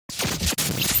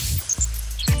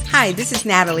Hi, this is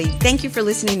Natalie. Thank you for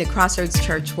listening to Crossroads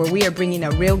Church, where we are bringing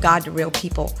a real God to real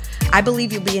people. I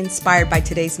believe you'll be inspired by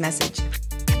today's message.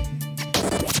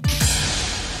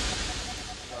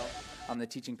 Well, I'm the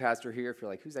teaching pastor here. If you're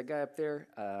like, who's that guy up there?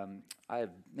 Do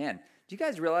you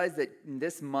guys realize that in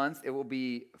this month it will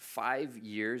be 5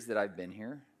 years that I've been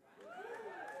here?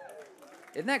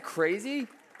 Isn't that crazy?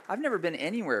 I've never been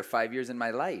anywhere 5 years in my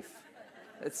life.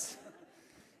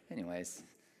 Anyways,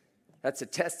 that's a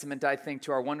testament, I think,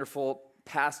 to our wonderful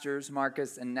pastors,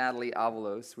 Marcus and Natalie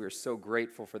Avalos. We are so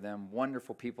grateful for them.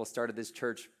 Wonderful people. Started this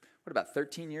church, about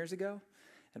 13 years ago?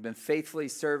 Have been faithfully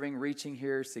serving, reaching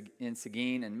here in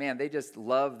Seguin. And man, they just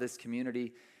love this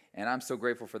community, and I'm so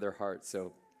grateful for their hearts.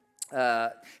 So,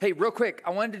 hey, real quick,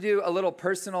 I wanted to do a little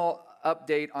personal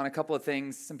update on a couple of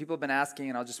things. Some people have been asking,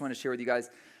 and I just want to share with you guys.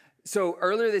 So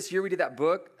earlier this year, we did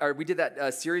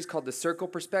that series called The Circle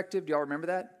Perspective. Do y'all remember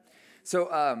that?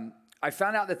 So I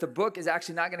found out that the book is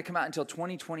actually not going to come out until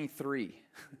 2023.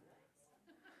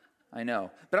 I know,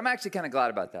 but I'm actually kind of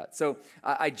glad about that. So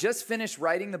I just finished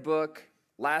writing the book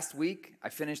last week. I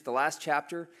finished the last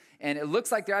chapter, and it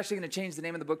looks like they're actually going to change the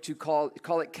name of the book to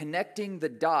call it Connecting the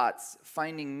Dots,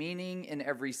 Finding Meaning in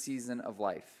Every Season of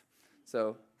Life.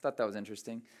 So I thought that was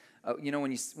interesting.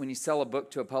 When you sell a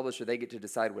book to a publisher, they get to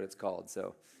decide what it's called.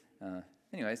 So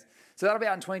anyways, so that'll be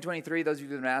out in 2023, those of you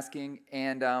who've been asking.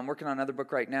 And I'm working on another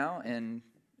book right now, and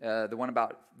the one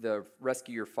about the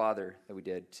Rescue Your Father that we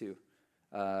did, too.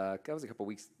 That was a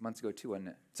couple months ago, too, wasn't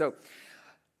it? So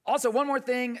also, one more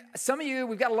thing. Some of you,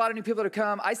 we've got a lot of new people to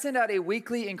come. I send out a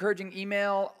weekly encouraging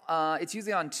email. It's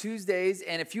usually on Tuesdays.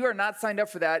 And if you are not signed up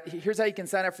for that, here's how you can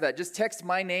sign up for that. Just text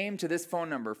my name to this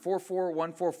phone number,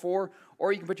 44144.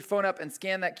 Or you can put your phone up and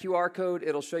scan that QR code.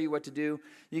 It'll show you what to do.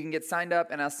 You can get signed up,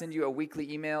 and I'll send you a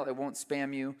weekly email. It won't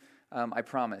spam you, I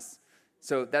promise.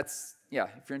 So if you're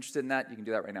interested in that, you can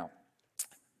do that right now.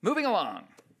 Moving along.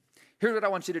 Here's what I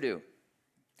want you to do.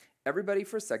 Everybody,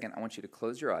 for a second, I want you to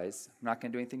close your eyes. I'm not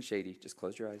going to do anything shady. Just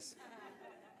close your eyes.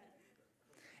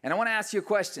 And I want to ask you a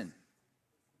question.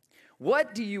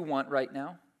 What do you want right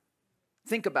now?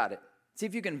 Think about it. See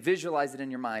if you can visualize it in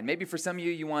your mind. Maybe for some of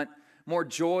you, you want more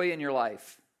joy in your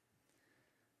life.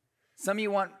 Some of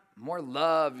you want more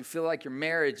love. You feel like your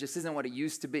marriage just isn't what it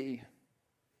used to be.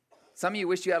 Some of you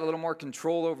wish you had a little more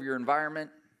control over your environment.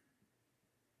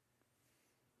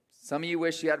 Some of you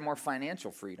wish you had more financial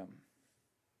freedom.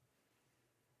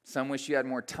 Some wish you had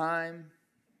more time,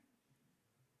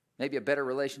 maybe a better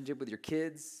relationship with your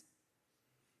kids.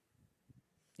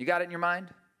 You got it in your mind?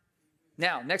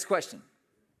 Now, next question.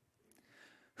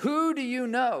 Who do you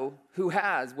know who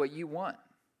has what you want?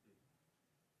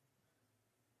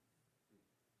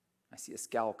 I see a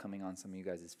scowl coming on some of you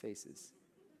guys' faces.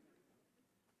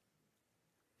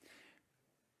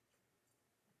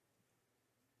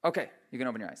 Okay, you can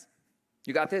open your eyes.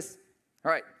 You got this?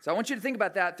 All right, so I want you to think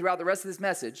about that throughout the rest of this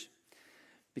message,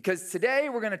 because today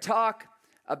we're going to talk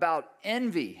about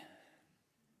envy.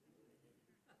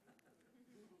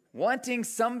 Wanting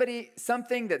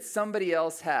something that somebody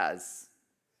else has.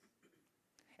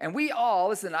 And we all,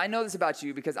 listen, I know this about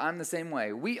you because I'm the same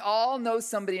way. We all know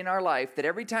somebody in our life that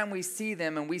every time we see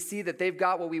them and we see that they've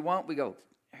got what we want, we go,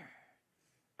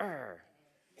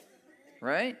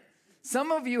 right?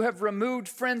 Some of you have removed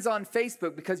friends on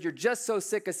Facebook because you're just so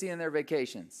sick of seeing their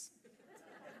vacations.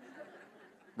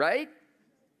 Right?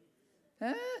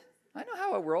 I know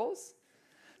how it rolls.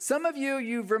 Some of you,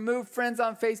 you've removed friends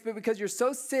on Facebook because you're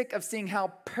so sick of seeing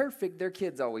how perfect their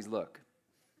kids always look.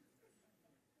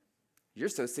 You're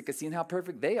so sick of seeing how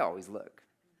perfect they always look.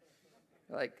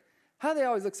 You're like, how do they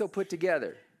always look so put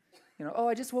together?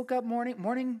 I just woke up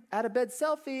morning out of bed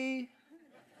selfie.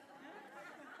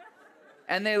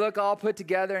 And they look all put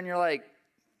together, and you're like,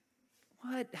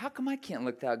 what? How come I can't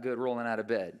look that good rolling out of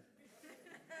bed?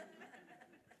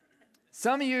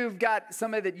 Some of you have got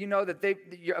somebody that you know that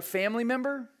you're a family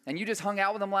member, and you just hung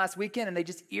out with them last weekend, and they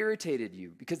just irritated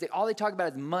you because all they talk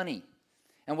about is money.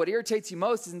 And what irritates you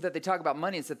most isn't that they talk about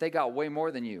money, it's that they got way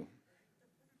more than you.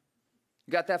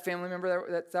 You got that family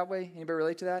member that's that way? Anybody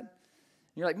relate to that?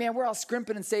 You're like, man, we're all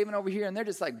scrimping and saving over here, and they're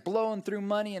just like blowing through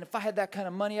money, and if I had that kind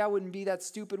of money, I wouldn't be that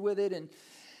stupid with it. And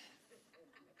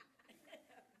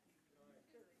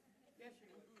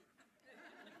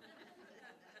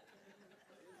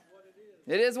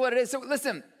it is what it is. So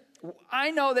listen,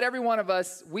 I know that every one of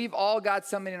us, we've all got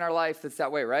somebody in our life that's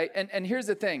that way, right? And here's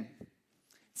the thing.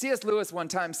 C.S. Lewis one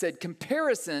time said,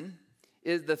 comparison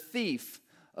is the thief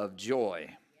of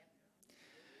joy.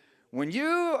 When you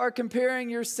are comparing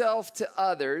yourself to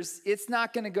others, it's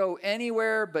not going to go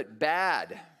anywhere but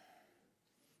bad.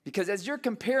 Because as you're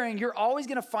comparing, you're always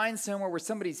going to find somewhere where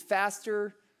somebody's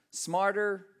faster,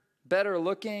 smarter, better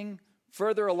looking,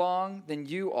 further along than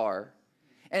you are.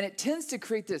 And it tends to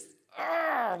create this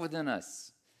within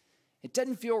us. It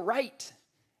doesn't feel right.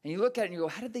 And you look at it and you go,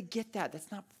 how did they get that?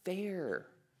 That's not fair.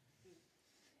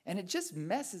 And it just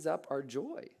messes up our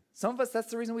joy. Some of us, that's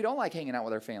the reason we don't like hanging out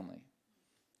with our family.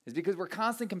 Is because we're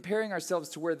constantly comparing ourselves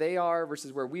to where they are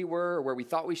versus where we were or where we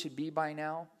thought we should be by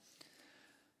now.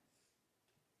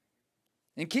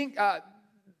 In 1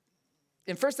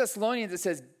 Thessalonians, it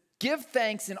says, give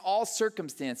thanks in all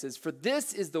circumstances, for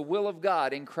this is the will of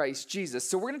God in Christ Jesus.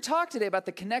 So we're going to talk today about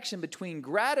the connection between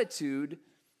gratitude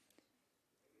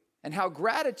and how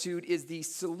gratitude is the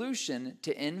solution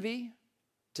to envy,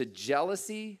 to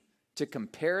jealousy, to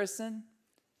comparison.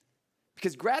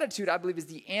 Because gratitude, I believe, is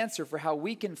the answer for how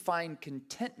we can find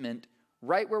contentment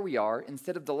right where we are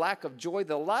instead of the lack of joy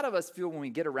that a lot of us feel when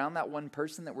we get around that one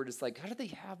person that we're just like, how do they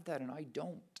have that and I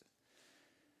don't?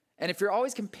 And if you're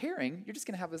always comparing, you're just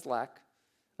going to have this lack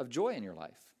of joy in your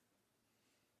life.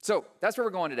 So that's where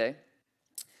we're going today.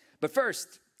 But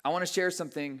first, I want to share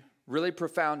something really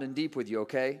profound and deep with you,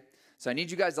 okay? So I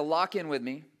need you guys to lock in with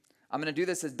me. I'm going to do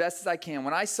this as best as I can.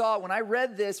 When I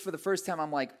read this for the first time,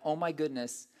 I'm like, oh my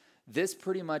goodness, this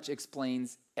pretty much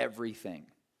explains everything.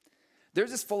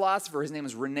 There's this philosopher, his name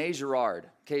is René Girard.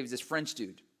 Okay, he was this French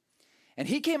dude. And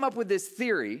he came up with this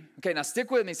theory. Okay, now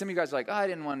stick with me. Some of you guys are like, oh, I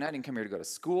didn't come here to go to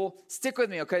school. Stick with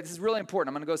me, okay? This is really important.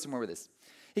 I'm going to go somewhere with this.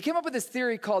 He came up with this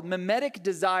theory called mimetic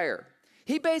desire.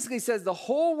 He basically says the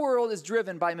whole world is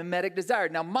driven by mimetic desire.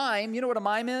 Now, mime, you know what a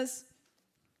mime is?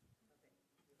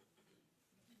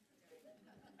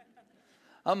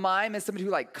 A mime is somebody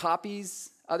who copies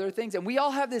other things. And we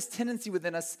all have this tendency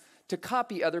within us to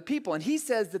copy other people. And he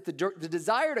says that the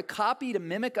desire to copy, to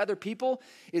mimic other people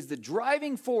is the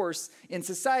driving force in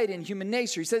society and human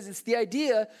nature. He says it's the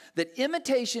idea that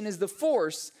imitation is the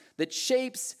force that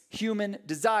shapes human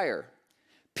desire.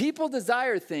 People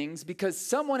desire things because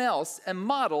someone else, a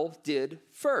model, did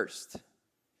first.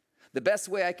 The best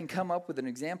way I can come up with an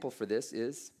example for this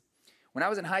is when I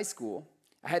was in high school,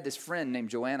 I had this friend named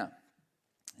Joanna,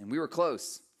 and we were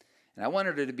close. And I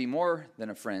wanted her to be more than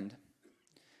a friend.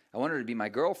 I wanted her to be my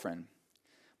girlfriend.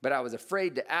 But I was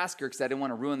afraid to ask her because I didn't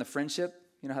want to ruin the friendship.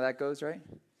 You know how that goes, right?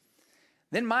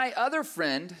 Then my other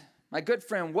friend, my good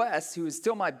friend Wes, who is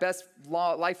still my best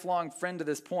lifelong friend to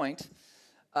this point,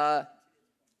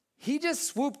 he just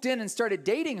swooped in and started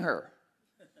dating her.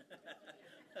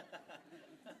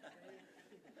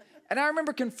 And I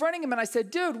remember confronting him and I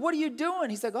said, dude, what are you doing?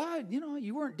 He's like, oh,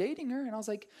 you weren't dating her. And I was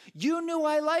like, you knew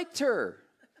I liked her.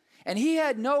 And he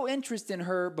had no interest in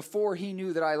her before he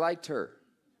knew that I liked her.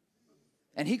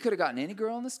 And he could have gotten any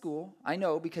girl in the school. I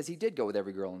know because he did go with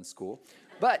every girl in the school.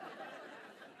 But,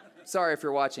 sorry if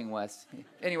you're watching, Wes.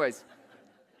 Anyways.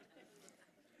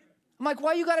 I'm like,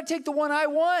 why you got to take the one I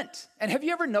want? And have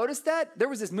you ever noticed that? There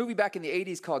was this movie back in the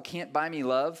 80s called Can't Buy Me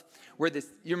Love, where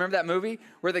you remember that movie?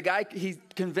 Where the guy, he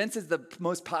convinces the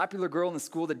most popular girl in the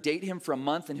school to date him for a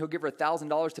month, and he'll give her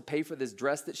 $1,000 to pay for this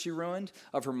dress that she ruined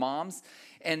of her mom's.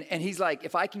 And he's like,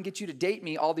 if I can get you to date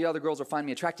me, all the other girls will find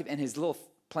me attractive. And his little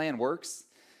plan works.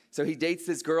 So he dates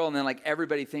this girl, and then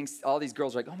everybody thinks, all these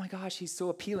girls are like, oh my gosh, he's so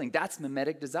appealing. That's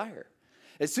mimetic desire.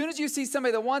 As soon as you see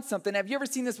somebody that wants something, have you ever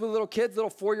seen this with little kids, little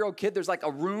 4-year-old kid? There's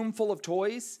a room full of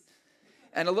toys,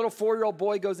 and a little 4-year-old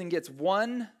boy goes and gets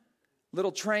one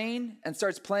little train and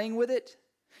starts playing with it,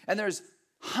 and there's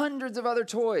hundreds of other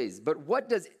toys, but what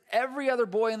does every other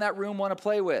boy in that room want to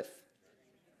play with?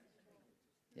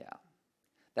 Yeah,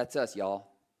 that's us, y'all.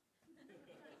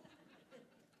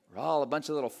 We're all a bunch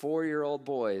of little 4-year-old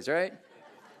boys, right?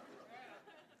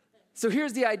 So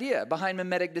here's the idea behind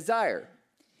mimetic desire.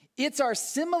 It's our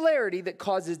similarity that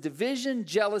causes division,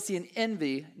 jealousy, and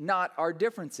envy, not our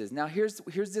differences. Now, here's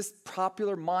this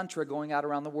popular mantra going out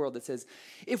around the world that says,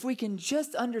 if we can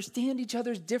just understand each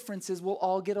other's differences, we'll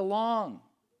all get along.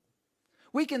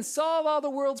 We can solve all the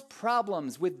world's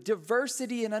problems with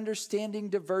diversity and understanding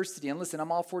diversity. And listen,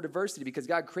 I'm all for diversity because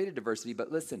God created diversity,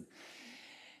 but listen,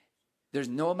 there's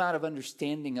no amount of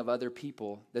understanding of other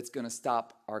people that's going to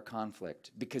stop our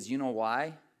conflict. Because you know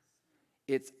why?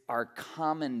 It's our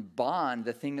common bond,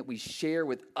 the thing that we share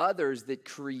with others that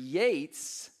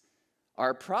creates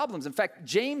our problems. In fact,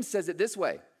 James says it this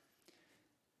way.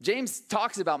 James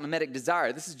talks about mimetic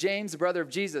desire. This is James, the brother of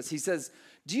Jesus. He says,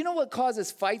 do you know what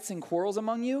causes fights and quarrels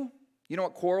among you? You know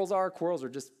what quarrels are? Quarrels are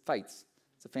just fights.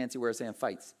 It's a fancy way of saying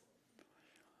fights.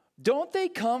 Don't they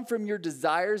come from your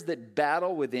desires that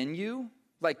battle within you?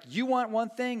 Like you want one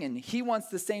thing and he wants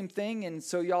the same thing, and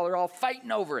so y'all are all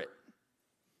fighting over it.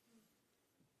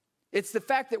 It's the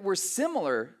fact that we're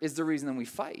similar is the reason that we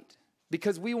fight,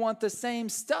 because we want the same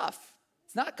stuff.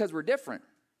 It's not because we're different.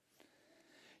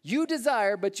 You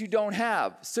desire, but you don't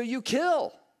have, so you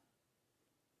kill.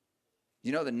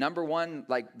 You know, the number one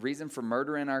reason for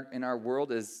murder in our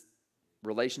world is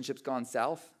relationships gone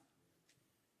south.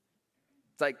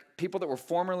 It's like people that were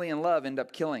formerly in love end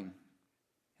up killing.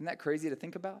 Isn't that crazy to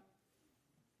think about?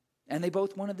 And they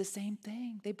both wanted the same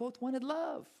thing. They both wanted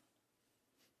love.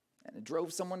 And it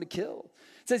drove someone to kill.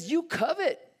 It says, you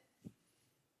covet.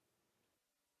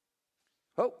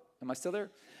 Oh, am I still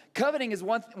there? Coveting is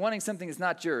wanting something that's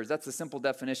not yours. That's the simple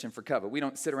definition for covet. We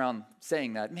don't sit around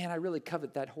saying that. Man, I really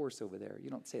covet that horse over there. You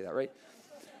don't say that, right?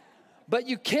 But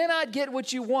you cannot get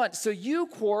what you want, so you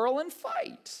quarrel and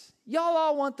fight. Y'all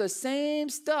all want the same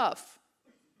stuff,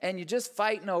 and you're just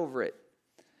fighting over it.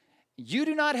 You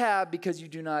do not have because you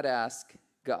do not ask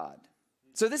God.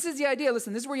 So this is the idea.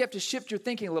 Listen, this is where you have to shift your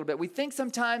thinking a little bit. We think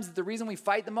sometimes that the reason we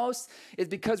fight the most is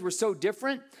because we're so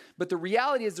different. But the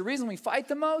reality is the reason we fight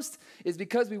the most is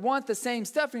because we want the same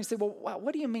stuff. And you say, well,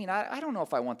 what do you mean? I don't know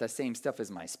if I want the same stuff as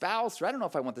my spouse, or I don't know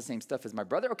if I want the same stuff as my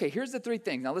brother. Okay, here's the three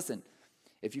things. Now listen,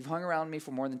 if you've hung around me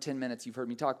for more than 10 minutes, you've heard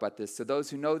me talk about this. So those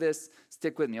who know this,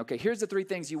 stick with me. Okay, here's the three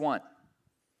things you want.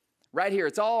 Right here,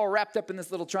 it's all wrapped up in this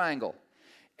little triangle.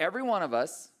 Every one of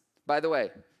us, by the way,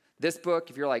 this book,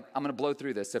 if you're like, I'm going to blow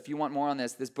through this. So if you want more on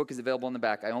this book is available in the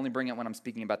back. I only bring it when I'm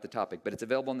speaking about the topic, but it's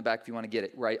available in the back if you want to get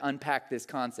it, where I unpack this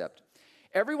concept.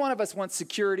 Every one of us wants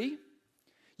security.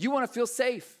 You want to feel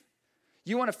safe.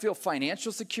 You want to feel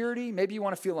financial security. Maybe you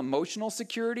want to feel emotional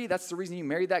security. That's the reason you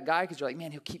married that guy, because you're like,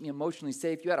 man, he'll keep me emotionally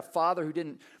safe. You had a father who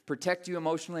didn't protect you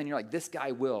emotionally, and you're like, this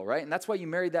guy will, right? And that's why you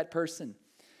married that person.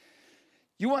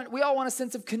 We all want a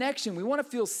sense of connection. We want to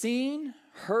feel seen,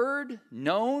 heard,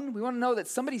 known. We want to know that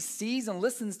somebody sees and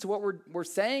listens to what we're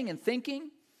saying and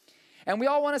thinking. And we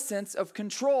all want a sense of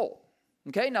control.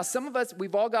 Okay, now some of us,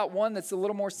 we've all got one that's a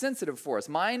little more sensitive for us.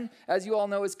 Mine, as you all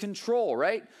know, is control,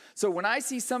 right? So when I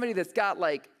see somebody that's got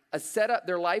like a setup,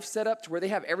 their life set up to where they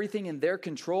have everything in their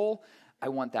control, I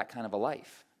want that kind of a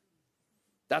life.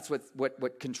 That's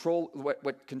what control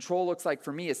looks like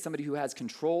for me, is somebody who has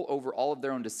control over all of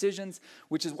their own decisions,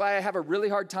 which is why I have a really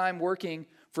hard time working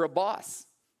for a boss,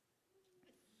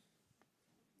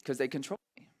 because they control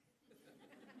me.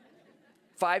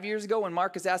 5 years ago, when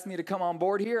Marcus asked me to come on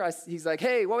board here, he's like,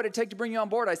 hey, what would it take to bring you on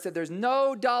board? I said, there's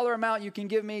no dollar amount you can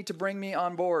give me to bring me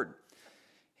on board.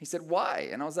 He said, why?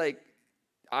 And I was like,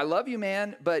 I love you,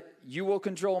 man, but you will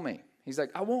control me. He's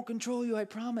like, I won't control you, I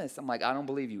promise. I'm like, I don't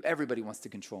believe you. Everybody wants to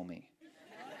control me.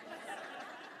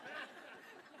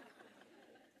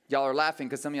 Y'all are laughing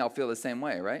because some of y'all feel the same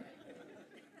way, right?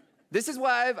 This is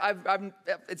why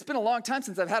it's been a long time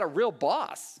since I've had a real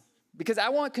boss, because I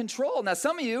want control. Now,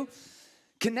 some of you,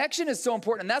 connection is so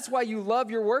important, and that's why you love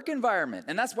your work environment.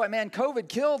 And that's why, man, COVID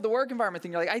killed the work environment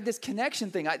thing. You're like, this connection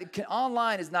thing,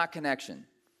 online is not connection.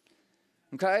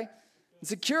 Okay? And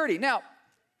security. Now,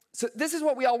 so this is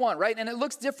what we all want, right? And it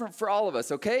looks different for all of us,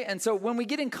 okay? And so when we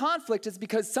get in conflict, it's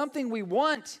because something we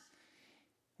want,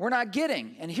 we're not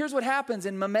getting. And here's what happens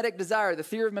in mimetic desire, the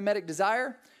theory of mimetic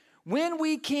desire. When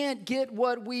we can't get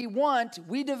what we want,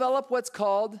 we develop what's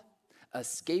called a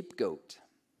scapegoat.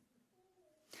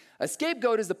 A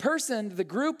scapegoat is the person, the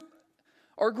group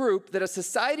that a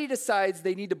society decides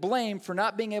they need to blame for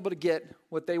not being able to get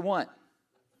what they want.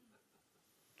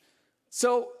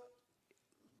 So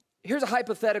here's a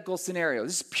hypothetical scenario.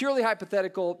 This is purely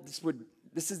hypothetical.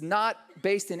 This is not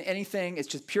based in anything. It's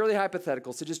just purely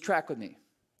hypothetical, so just track with me.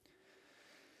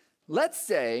 Let's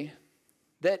say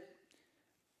that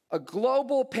a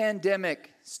global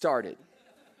pandemic started.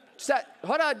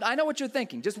 Hold on, I know what you're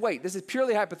thinking. Just wait. This is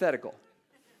purely hypothetical.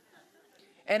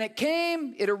 And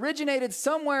it originated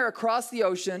somewhere across the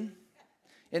ocean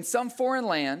in some foreign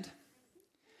land,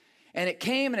 and it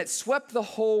came and it swept the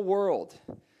whole world.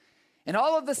 And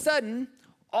all of a sudden,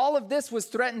 all of this was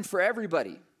threatened for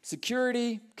everybody.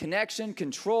 Security, connection,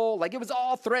 control, like it was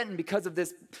all threatened because of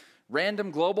this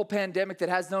random global pandemic that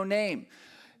has no name.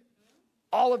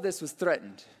 All of this was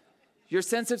threatened. Your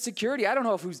sense of security, I don't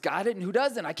know who's got it and who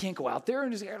doesn't. I can't go out there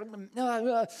and just,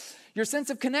 your sense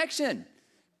of connection.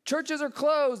 Churches are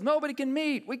closed. Nobody can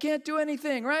meet. We can't do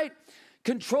anything, right?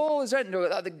 Control is right.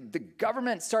 The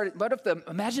government started,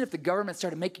 imagine if the government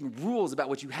started making rules about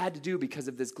what you had to do because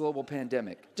of this global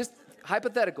pandemic. Just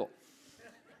hypothetical.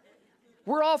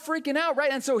 We're all freaking out,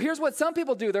 right? And so here's what some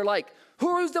people do. They're like,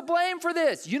 who's to blame for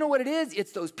this? You know what it is?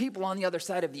 It's those people on the other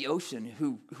side of the ocean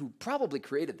who probably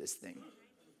created this thing.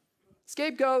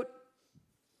 Scapegoat.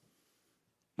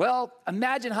 Well,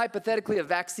 imagine hypothetically a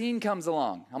vaccine comes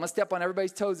along. I'm going to step on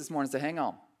everybody's toes this morning, so hang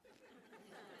on.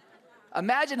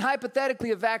 Imagine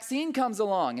hypothetically a vaccine comes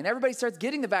along and everybody starts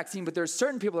getting the vaccine, but there's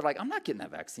certain people that are like, I'm not getting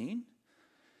that vaccine.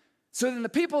 So then the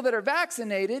people that are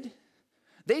vaccinated,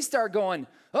 they start going,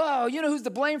 oh, you know who's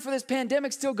to blame for this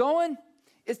pandemic still going?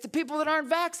 It's the people that aren't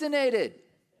vaccinated.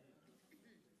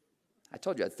 I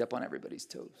told you I'd step on everybody's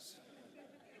toes.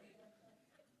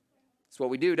 That's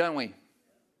what we do, don't we?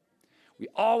 We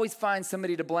always find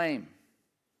somebody to blame.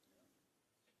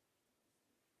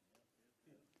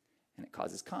 And it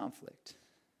causes conflict.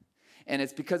 And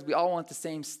it's because we all want the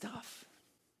same stuff.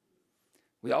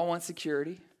 We all want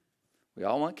security. We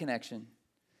all want connection.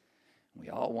 We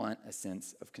all want a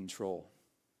sense of control.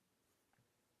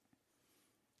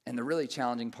 And the really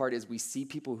challenging part is we see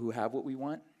people who have what we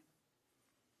want,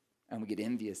 and we get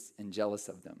envious and jealous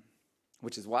of them,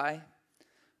 which is why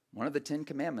one of the 10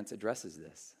 Commandments addresses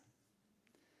this.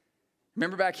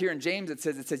 Remember back here in James, it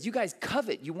says, you guys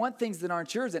covet. You want things that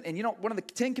aren't yours. And you know, one of the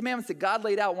 10 Commandments that God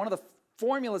laid out, one of the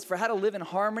formulas for how to live in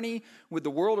harmony with the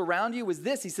world around you was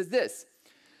this. He says this,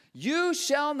 you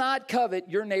shall not covet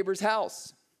your neighbor's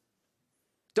house.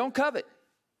 Don't covet.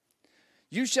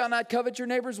 You shall not covet your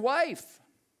neighbor's wife,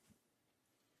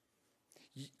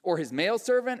 or his male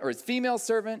servant, or his female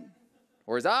servant,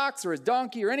 or his ox, or his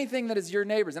donkey, or anything that is your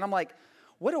neighbor's. And I'm like,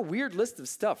 what a weird list of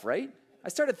stuff, right? I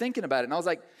started thinking about it, and I was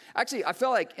like, actually, I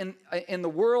felt like in the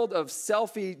world of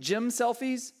gym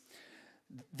selfies,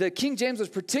 the King James was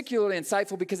particularly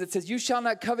insightful because it says, you shall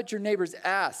not covet your neighbor's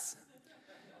ass.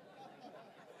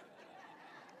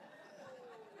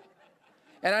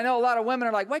 And I know a lot of women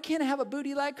are like, why can't I have a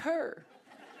booty like her?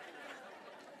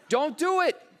 Don't do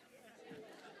it.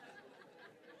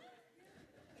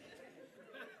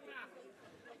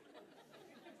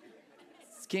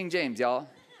 It's King James, y'all.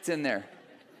 It's in there.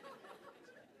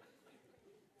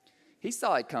 He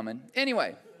saw it coming.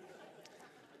 Anyway.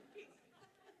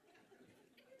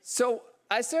 So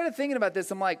I started thinking about this.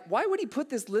 I'm like, why would he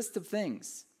put this list of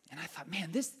things? And I thought,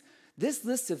 man, this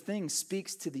list of things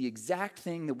speaks to the exact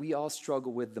thing that we all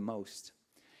struggle with the most.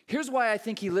 Here's why I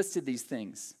think he listed these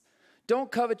things. Don't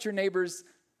covet your neighbor's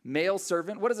male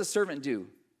servant. What does a servant do?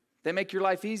 They make your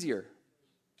life easier.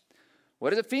 What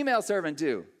does a female servant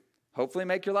do? Hopefully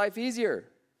make your life easier.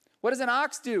 What does an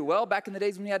ox do? Well, back in the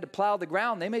days when you had to plow the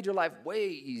ground, they made your life way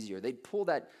easier. They'd pull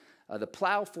the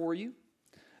plow for you.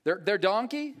 Their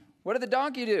donkey, what did the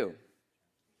donkey do?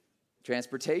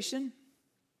 Transportation.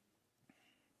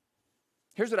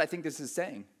 Here's what I think this is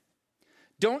saying.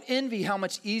 Don't envy how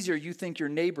much easier you think your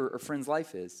neighbor or friend's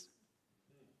life is.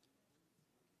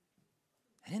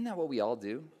 And isn't that what we all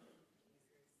do?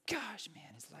 Gosh,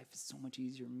 man, his life is so much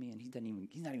easier than me, and he's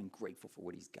not even grateful for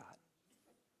what he's got.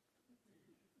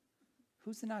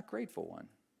 Who's the not grateful one?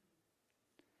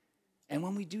 And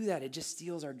when we do that, it just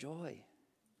steals our joy.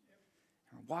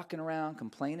 And we're walking around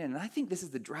complaining, and I think this is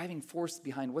the driving force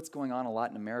behind what's going on a lot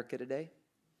in America today.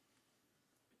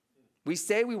 We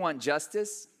say we want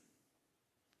justice,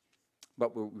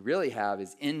 but what we really have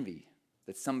is envy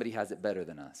that somebody has it better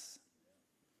than us.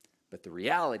 But the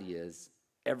reality is,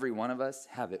 every one of us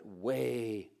have it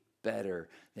way better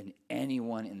than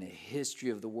anyone in the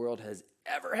history of the world has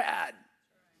ever had.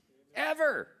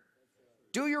 Ever.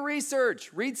 Do your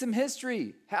research. Read some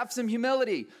history. Have some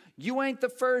humility. You ain't the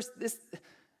first. This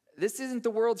isn't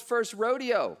the world's first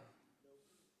rodeo.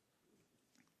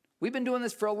 We've been doing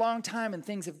this for a long time, and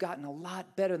things have gotten a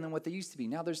lot better than what they used to be.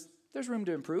 Now, there's room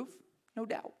to improve, no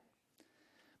doubt.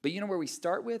 But you know where we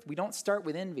start with? We don't start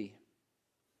with envy.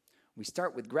 We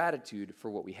start with gratitude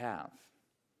for what we have.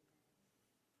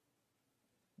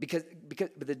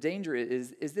 But the danger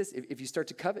is this. If you start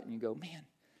to covet and you go, man,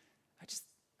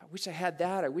 I wish I had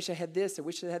that. I wish I had this. I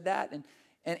wish I had that. And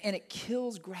it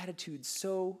kills gratitude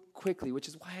so quickly, which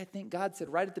is why I think God said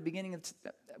right at the beginning,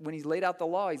 when he laid out the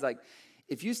law, he's like,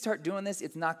 if you start doing this,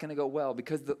 it's not going to go well,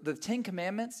 because the 10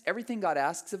 Commandments, everything God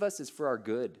asks of us is for our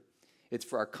good. It's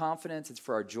for our confidence, it's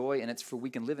for our joy, and it's for we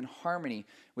can live in harmony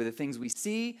with the things we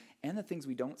see and the things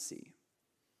we don't see.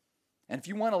 And if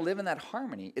you want to live in that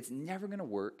harmony, it's never going to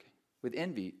work with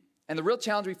envy. And the real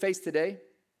challenge we face today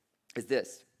is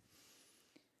this.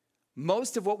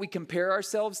 Most of what we compare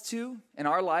ourselves to and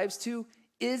our lives to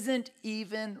isn't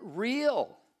even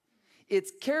real.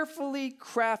 It's carefully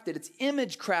crafted. It's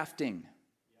image crafting.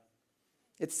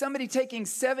 It's somebody taking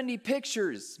 70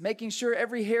 pictures, making sure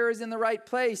every hair is in the right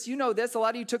place. You know this. A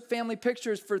lot of you took family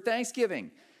pictures for Thanksgiving.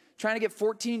 Trying to get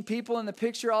 14 people in the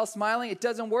picture all smiling. It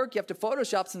doesn't work. You have to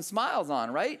Photoshop some smiles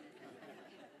on, right?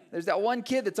 There's that one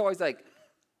kid that's always like.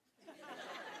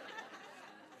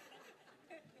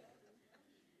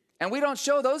 And we don't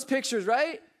show those pictures,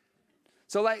 right?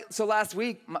 So last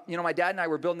week, my dad and I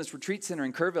were building this retreat center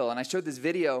in Kerrville, and I showed this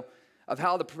video of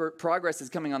how the progress is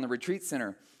coming on the retreat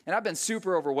center. And I've been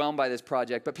super overwhelmed by this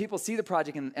project, but people see the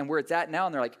project and where it's at now,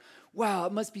 and they're like, wow,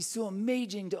 it must be so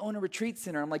amazing to own a retreat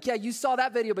center. I'm like, yeah, you saw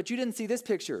that video, but you didn't see this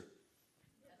picture.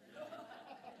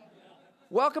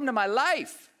 Welcome to my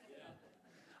life.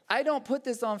 I don't put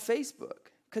this on Facebook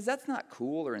because that's not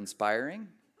cool or inspiring.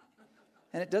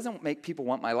 And it doesn't make people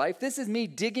want my life. This is me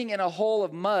digging in a hole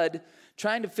of mud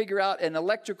trying to figure out an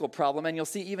electrical problem. And you'll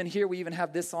see even here we even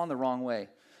have this on the wrong way.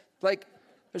 Like,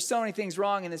 there's so many things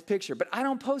wrong in this picture. But I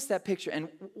don't post that picture. And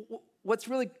what's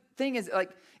really thing is,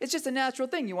 like, it's just a natural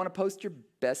thing. You want to post your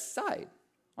best side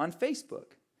on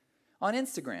Facebook, on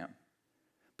Instagram.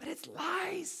 But it's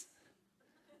lies.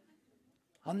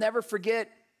 I'll never forget,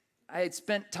 I had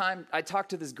spent time, I talked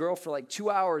to this girl for like 2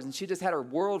 hours, and she just had her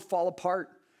world fall apart.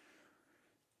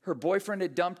 Her boyfriend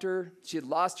had dumped her. She had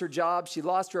lost her job. She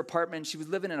lost her apartment. She was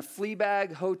living in a flea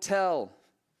bag hotel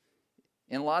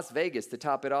in Las Vegas to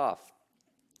top it off.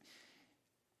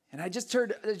 And I just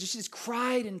heard, she just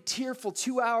cried in tearful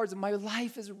 2 hours, and my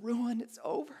life is ruined. It's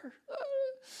over.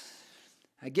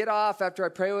 I get off after I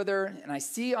pray with her, and I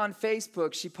see on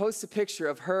Facebook, she posts a picture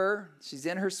of her. She's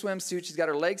in her swimsuit. She's got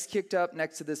her legs kicked up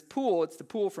next to this pool. It's the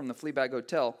pool from the Fleabag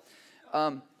Hotel.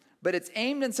 But it's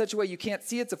aimed in such a way you can't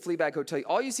see it's a Fleabag Hotel.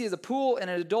 All you see is a pool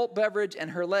and an adult beverage and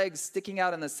her legs sticking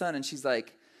out in the sun, and she's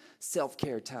like,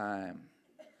 self-care time.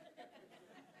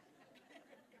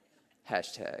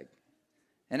 Hashtag.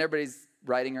 And everybody's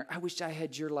writing her, I wish I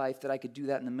had your life that I could do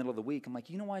that in the middle of the week. I'm like,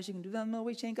 you know why she can do that in the middle of the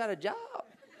week? She ain't got a job.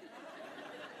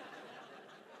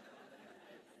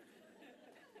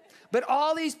 But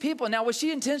all these people, now was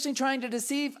she intentionally trying to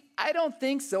deceive? I don't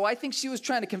think so. I think she was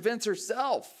trying to convince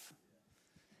herself.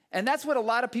 And that's what a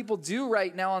lot of people do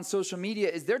right now on social media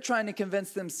is they're trying to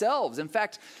convince themselves. In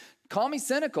fact, call me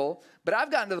cynical, but I've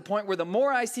gotten to the point where the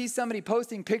more I see somebody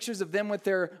posting pictures of them with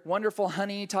their wonderful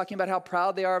honey, talking about how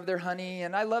proud they are of their honey,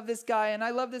 and I love this guy, and I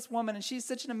love this woman, and she's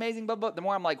such an amazing blah, blah, the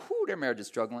more I'm like, whoo, their marriage is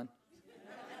struggling.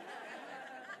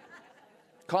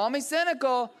 Call me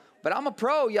cynical, but I'm a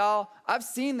pro, y'all. I've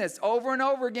seen this over and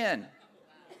over again.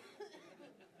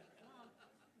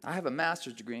 I have a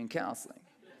master's degree in counseling.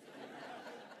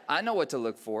 I know what to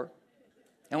look for.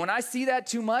 And when I see that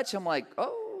too much, I'm like,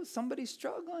 oh, somebody's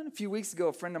struggling. A few weeks ago,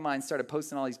 a friend of mine started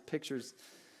posting all these pictures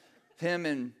of him.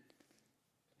 And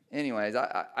anyways,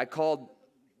 I called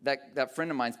that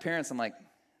friend of mine's parents. I'm like,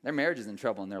 their marriage is in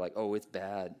trouble. And they're like, oh, it's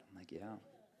bad. I'm like, yeah.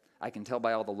 I can tell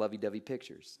by all the lovey-dovey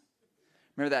pictures.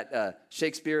 Remember that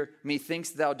Shakespeare, methinks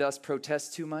thou dost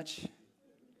protest too much?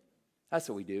 That's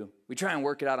what we do. We try and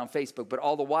work it out on Facebook, but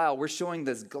all the while we're showing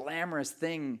this glamorous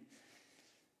thing,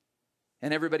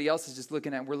 and everybody else is just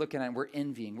looking at it, we're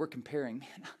envying, we're comparing. Man,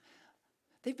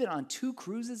 they've been on 2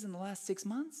 cruises in the last 6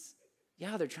 months.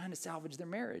 Yeah, they're trying to salvage their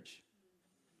marriage.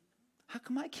 How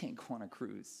come I can't go on a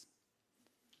cruise?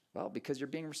 Well, because you're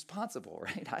being responsible,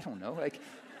 right? I don't know.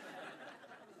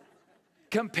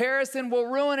 Comparison will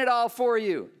ruin it all for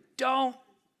you. Don't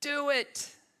do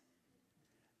it.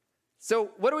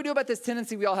 So what do we do about this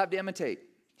tendency we all have to imitate?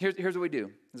 Here's what we do.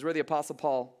 This is where the Apostle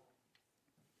Paul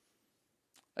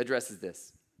addresses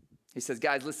this. He says,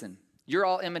 guys, listen, you're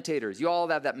all imitators. You all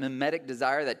have that mimetic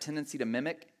desire, that tendency to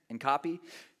mimic and copy.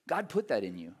 God put that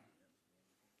in you.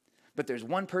 But there's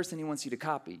one person he wants you to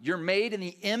copy. You're made in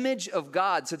the image of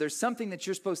God, so there's something that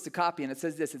you're supposed to copy. And it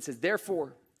says this, it says,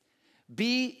 therefore,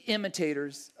 be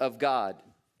imitators of God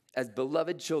as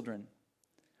beloved children.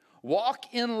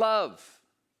 Walk in love.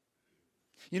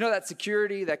 You know that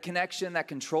security, that connection, that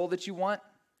control that you want?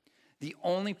 The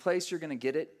only place you're going to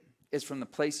get it is from the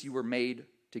place you were made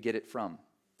to get it from.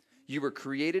 You were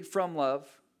created from love,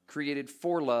 created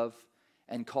for love,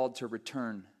 and called to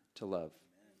return to love.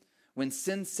 When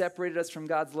sin separated us from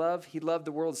God's love, he loved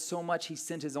the world so much he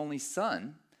sent his only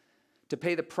son to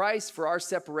pay the price for our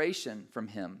separation from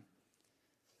him.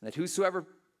 That whosoever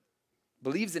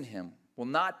believes in him will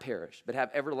not perish, but have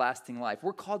everlasting life.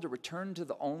 We're called to return to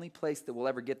the only place that we'll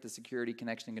ever get the security,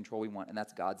 connection, and control we want, and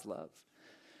that's God's love.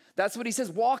 That's what he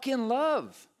says, walk in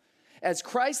love. As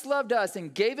Christ loved us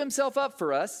and gave himself up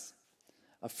for us,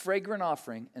 a fragrant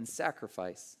offering and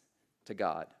sacrifice to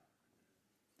God.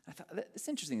 I thought, it's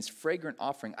interesting, this fragrant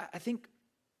offering. I think,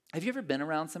 have you ever been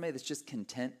around somebody that's just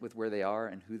content with where they are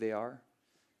and who they are?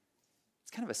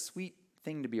 It's kind of a sweet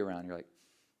thing to be around. You're like,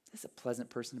 this is a pleasant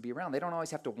person to be around. They don't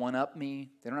always have to one-up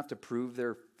me. They don't have to prove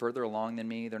they're further along than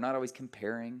me. They're not always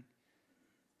comparing.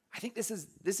 I think this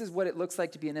is what it looks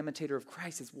like to be an imitator of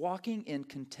Christ. It's walking in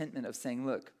contentment of saying,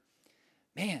 look,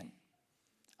 man,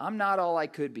 I'm not all I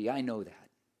could be. I know that.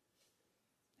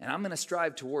 And I'm going to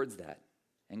strive towards that.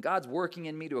 And God's working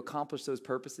in me to accomplish those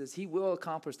purposes. He will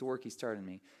accomplish the work he started in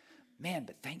me. Man,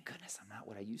 but thank goodness I'm not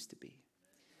what I used to be.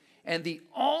 And the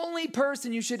only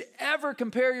person you should ever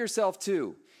compare yourself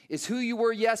to is who you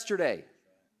were yesterday.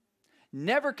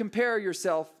 Never compare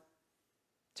yourself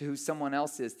to who someone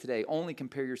else is today. Only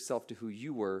compare yourself to who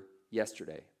you were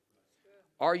yesterday.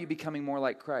 Are you becoming more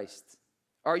like Christ?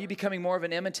 Are you becoming more of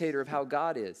an imitator of how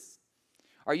God is?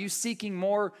 Are you seeking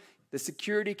more the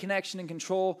security, connection, and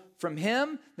control from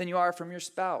Him than you are from your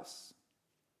spouse?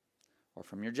 Or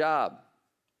from your job?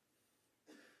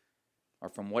 Or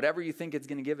from whatever you think it's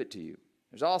going to give it to you?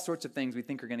 There's all sorts of things we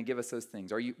think are going to give us those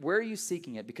things. Where are you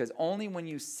seeking it? Because only when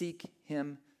you seek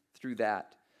Him through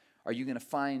that are you going to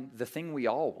find the thing we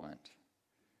all want: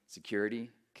 security,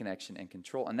 connection, and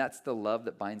control. And that's the love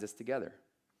that binds us together.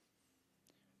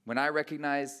 When I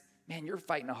recognize, man, you're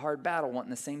fighting a hard battle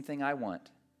wanting the same thing I want.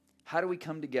 How do we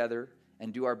come together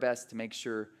and do our best to make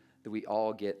sure that we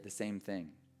all get the same thing?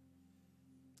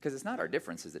 Because it's not our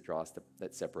differences that draw us,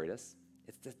 that separate us.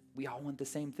 It's that we all want the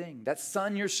same thing. That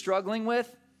son you're struggling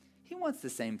with, he wants the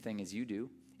same thing as you do.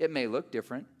 It may look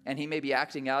different, and he may be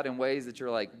acting out in ways that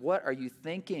you're like, what are you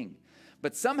thinking?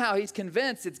 But somehow he's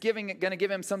convinced it's going to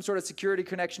give him some sort of security,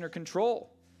 connection, or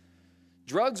control.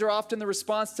 Drugs are often the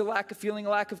response to feeling a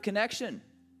lack of connection.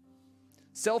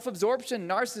 Self-absorption,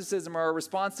 narcissism are a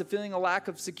response to feeling a lack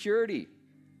of security.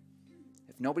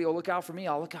 If nobody will look out for me,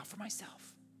 I'll look out for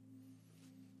myself.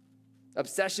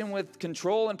 Obsession with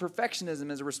control and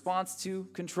perfectionism is a response to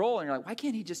control. And you're like, why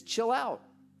can't he just chill out?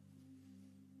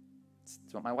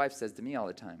 That's what my wife says to me all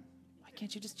the time. Why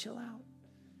can't you just chill out?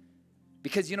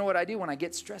 Because you know what I do? When I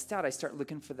get stressed out, I start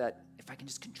looking for that, if I can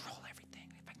just control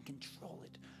everything, if I can control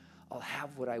it, I'll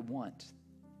have what I want.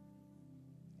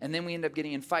 And then we end up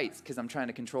getting in fights because I'm trying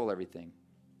to control everything.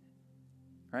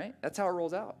 Right? That's how it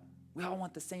rolls out. We all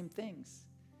want the same things.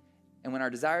 And when our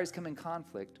desires come in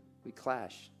conflict, we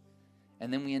clash.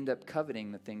 And then we end up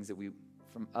coveting the things that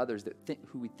from others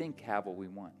who we think have what we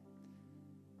want.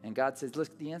 And God says,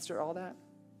 look, the answer to all that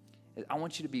is I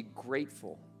want you to be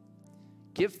grateful.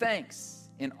 Give thanks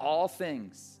in all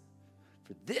things.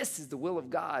 For this is the will of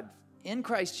God in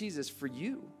Christ Jesus for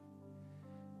you.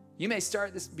 You may be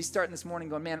starting this morning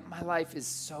going, man, my life is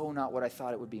so not what I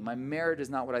thought it would be. My marriage is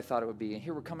not what I thought it would be. And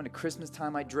here we're coming to Christmas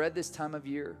time. I dread this time of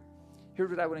year. Here's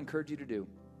what I would encourage you to do.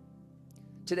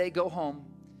 Today, go home,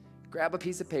 grab a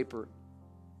piece of paper,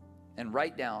 and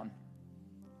write down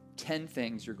 10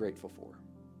 things you're grateful for.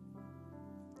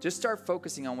 Just start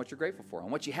focusing on what you're grateful for, on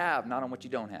what you have, not on what you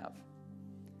don't have.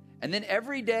 And then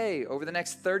every day over the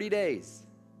next 30 days,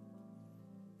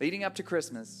 leading up to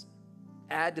Christmas,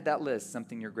 add to that list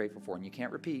something you're grateful for. And you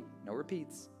can't repeat, no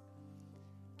repeats.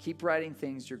 Keep writing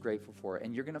things you're grateful for,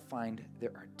 and you're going to find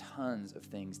there are tons of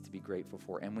things to be grateful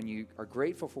for. And when you are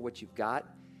grateful for what you've got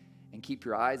and keep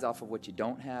your eyes off of what you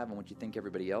don't have and what you think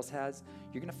everybody else has,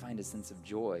 you're going to find a sense of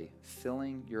joy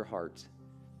filling your heart.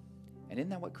 And isn't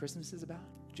that what Christmas is about?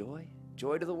 Joy.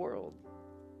 Joy to the world.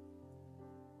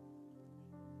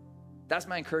 That's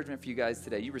my encouragement for you guys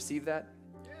today. You receive that?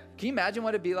 Can you imagine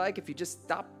what it'd be like if you just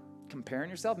stopped comparing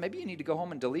yourself? Maybe you need to go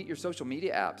home and delete your social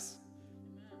media apps.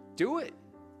 Do it.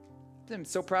 I'm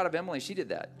so proud of Emily. She did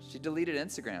that. She deleted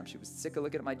Instagram. She was sick of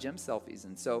looking at my gym selfies.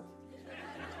 And so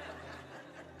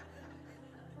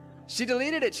she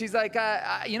deleted it. She's like,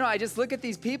 I just look at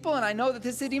these people and I know that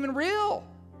this isn't even real.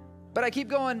 But I keep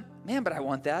going, man, but I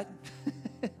want that.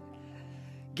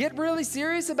 Get really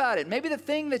serious about it. Maybe the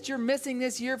thing that you're missing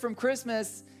this year from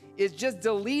Christmas is just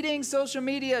deleting social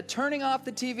media, turning off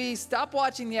the TV, stop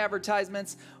watching the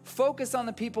advertisements, focus on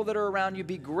the people that are around you,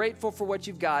 be grateful for what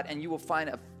you've got, and you will find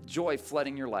a joy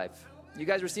flooding your life. You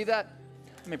guys receive that?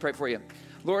 Let me pray for you.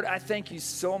 Lord, I thank you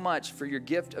so much for your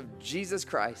gift of Jesus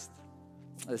Christ,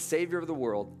 the Savior of the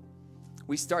world.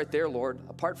 We start there, Lord.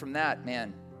 Apart from that,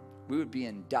 man, we would be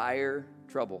in dire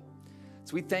trouble.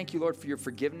 So we thank you, Lord, for your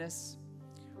forgiveness.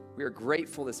 We are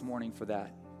grateful this morning for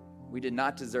that. We did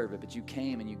not deserve it, but you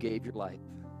came and you gave your life.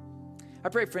 I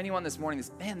pray for anyone this morning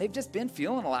that's, man, they've just been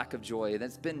feeling a lack of joy. Maybe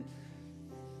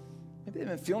they've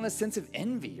been feeling a sense of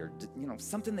envy or,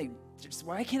 something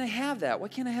why can't I have that? Why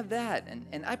can't I have that?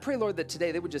 And I pray, Lord, that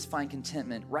today they would just find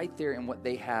contentment right there in what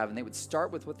they have, and they would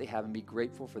start with what they have and be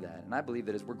grateful for that. And I believe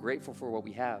that as we're grateful for what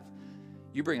we have,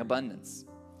 you bring abundance.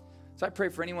 So I pray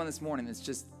for anyone this morning that's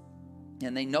just,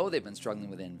 and they know they've been struggling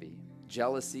with envy,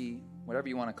 jealousy, whatever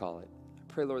you want to call it. I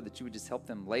pray, Lord, that you would just help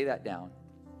them lay that down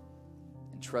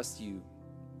and trust you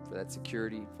for that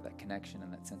security, for that connection,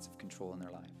 and that sense of control in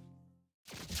their life.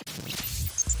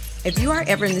 If you are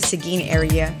ever in the Seguin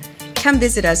area, come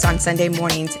visit us on Sunday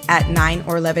mornings at 9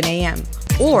 or 11 a.m.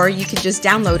 Or you can just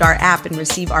download our app and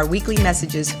receive our weekly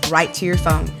messages right to your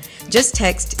phone. Just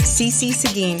text CC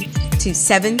Seguin to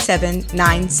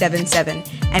 77977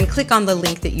 and click on the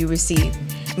link that you receive.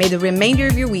 May the remainder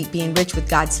of your week be enriched with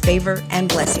God's favor and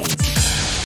blessings.